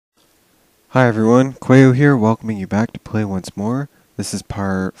Hi everyone, Quaiowe here, welcoming you back to play once more. This is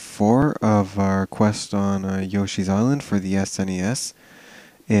part 4 of our quest on Yoshi's Island for the SNES,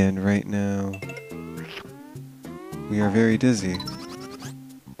 and right now we are very dizzy.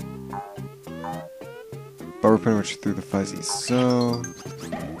 But we're pretty much through the fuzzies, so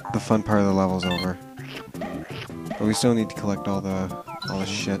the fun part of the level's over. But we still need to collect all the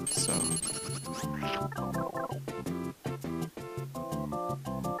shit, so...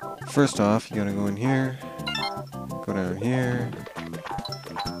 First off, you gotta go in here, go down here,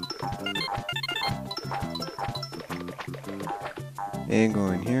 and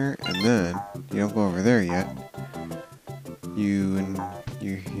go in here, and then, you don't go over there yet, you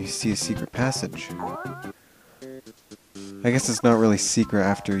see a secret passage. I guess it's not really secret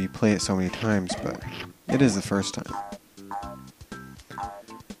after you play it so many times, but it is the first time.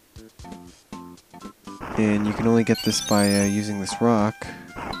 And you can only get this by using this rock.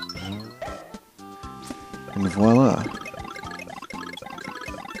 And voila!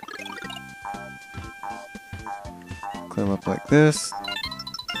 Climb up like this.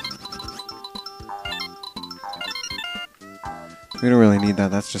 We don't really need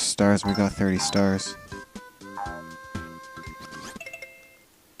that, that's just stars. We got 30 stars.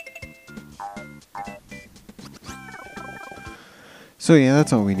 So yeah,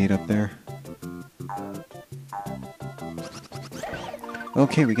 that's all we need up there.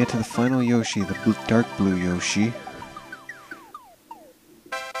 Okay, we get to the final Yoshi, the dark blue Yoshi.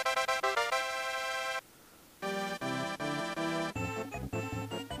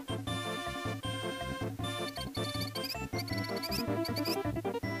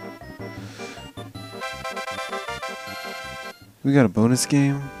 We got a bonus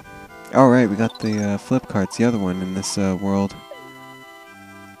game. Alright, we got the flip cards, the other one in this world.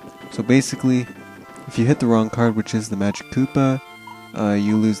 So basically, if you hit the wrong card, which is the Magic Koopa,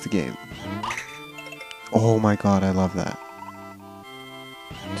 you lose the game. Oh my god, I love that.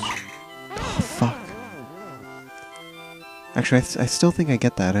 Oh, fuck. Actually, I still think I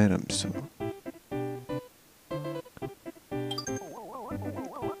get that item, so...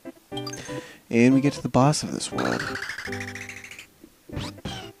 And we get to the boss of this world.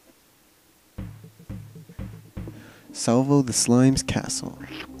 Salvo the Slime's Castle.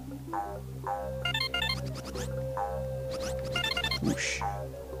 Whoosh.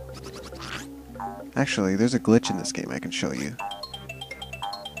 Actually, there's a glitch in this game I can show you.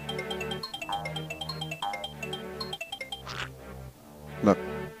 Look.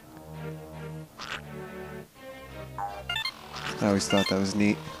 I always thought that was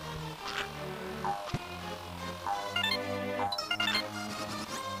neat.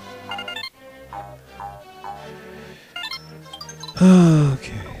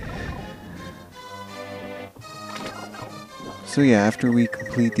 Okay. So yeah, after we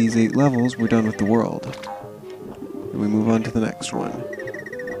complete these 8 levels, we're done with the world. And we move on to the next one.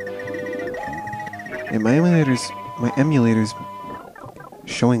 And my emulator's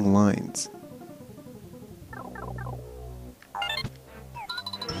showing lines.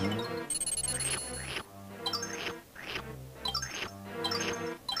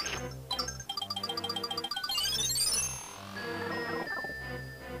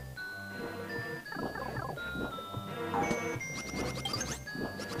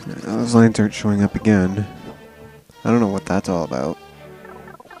 Those lines aren't showing up again. I don't know what that's all about.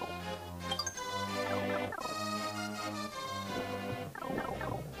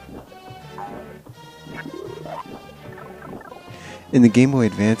 In the Game Boy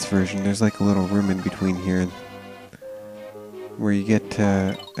Advance version, there's like a little room in between here where you get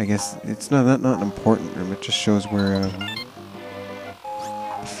to, I guess, it's not an important room, it just shows where the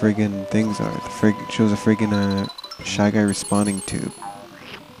friggin' things are. It shows a friggin' Shy Guy respawning tube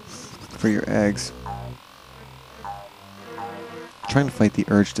for your eggs. I'm trying to fight the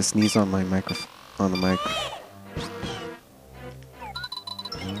urge to sneeze on my on the mic.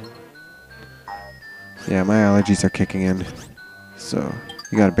 Yeah, my allergies are kicking in, so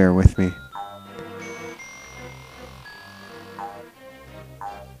you gotta bear with me.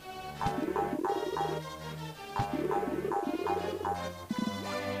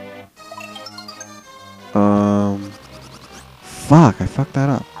 Fuck, I fucked that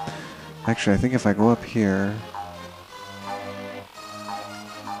up. Actually, I think if I go up here...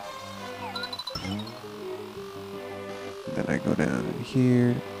 Then I go down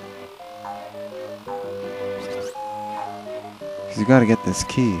here... Because you gotta get this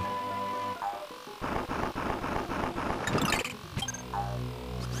key.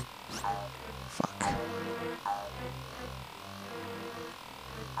 Fuck.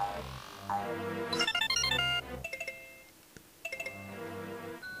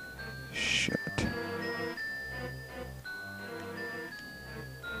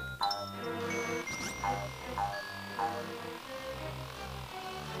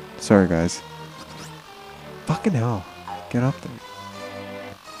 Sorry, guys. Fucking hell. Get up there.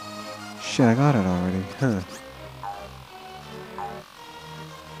 Shit, I got it already. Huh.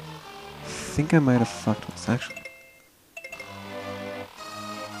 I think I might have fucked this, actually.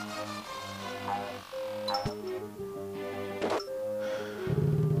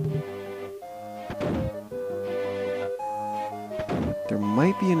 There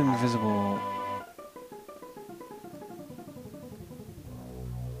might be an invisible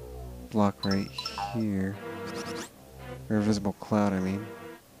block right here. Or invisible cloud, I mean.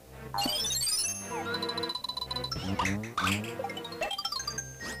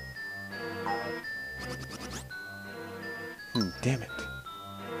 Damn it.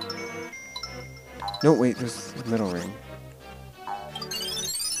 No, wait, there's a middle ring.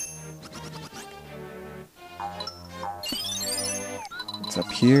 It's up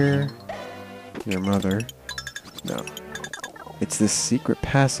here. Your mother. No. It's this secret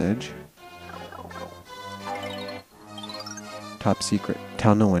passage. Top secret.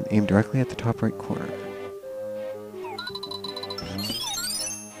 Tell no one. Aim directly at the top right corner.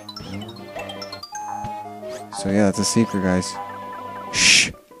 So yeah, it's a secret, guys. Shh!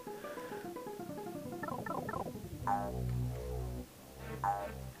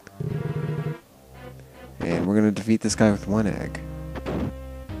 And we're gonna defeat this guy with one egg.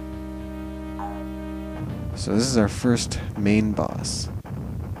 So this is our first main boss.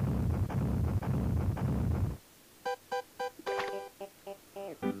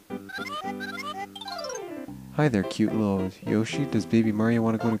 Hi there, cute little Yoshi. Does baby Mario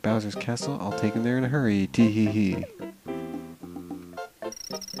want to go to Bowser's castle? I'll take him there in a hurry. Tee-hee-hee.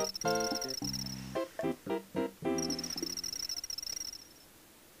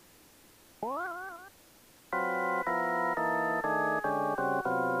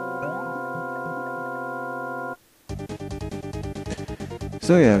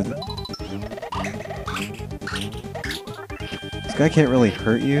 So yeah, this guy can't really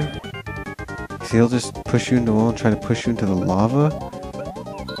hurt you. So he'll just push you into the wall and try to push you into the lava.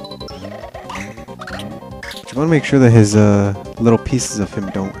 But you want to make sure that his little pieces of him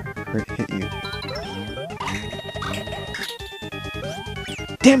don't hit you.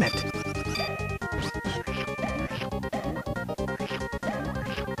 Damn it!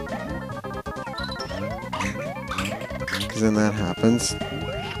 Because then that happens.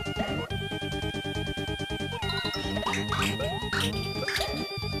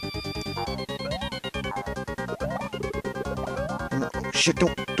 Shit,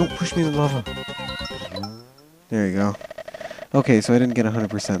 don't push me in the lava. There you go. Okay, so I didn't get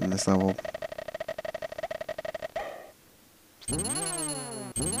 100% in this level.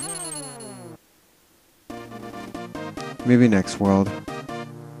 Maybe next world.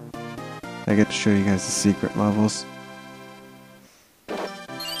 I get to show you guys the secret levels.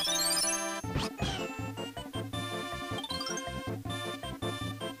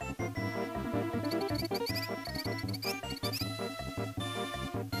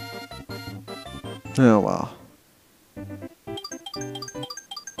 Oh well.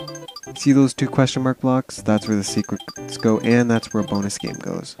 See those two question mark blocks? That's where the secrets go, and that's where a bonus game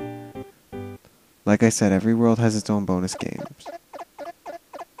goes. Like I said, every world has its own bonus games.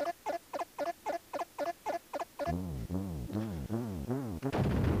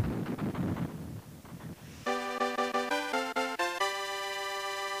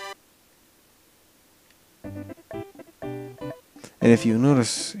 And if you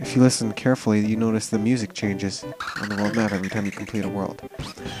notice, if you listen carefully, you notice the music changes on the world map every time you complete a world.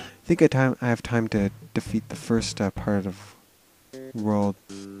 I think I have time to defeat the first part of World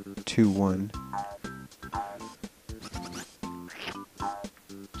 2-1.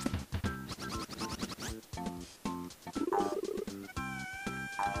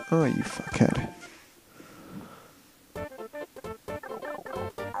 Oh, you fuckhead.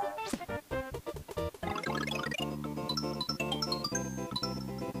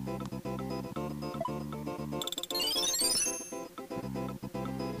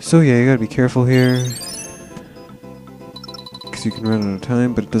 So yeah, you gotta be careful here, because you can run out of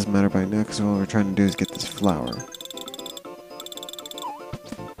time, but it doesn't matter by now, because all we're trying to do is get this flower.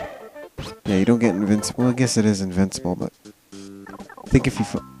 Yeah, you don't get invincible. Well, I guess it is invincible, but I think if you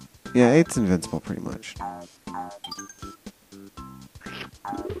yeah, it's invincible pretty much.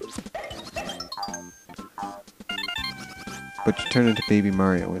 But you turn into Baby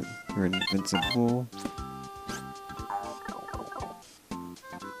Mario and you're invincible.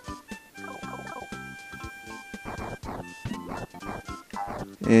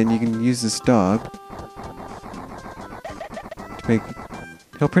 And you can use this dog to make...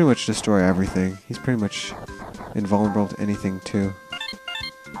 He'll pretty much destroy everything. He's pretty much invulnerable to anything, too.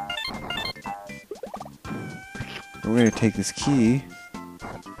 we're going to take this key,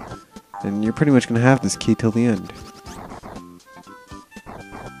 and you're pretty much going to have this key till the end.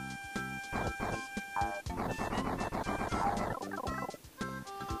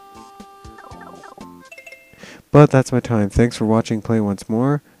 But that's my time. Thanks for watching Play Once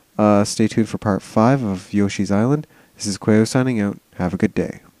More. Stay tuned for part 5 of Yoshi's Island. This is Quaiowe signing out. Have a good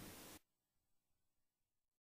day.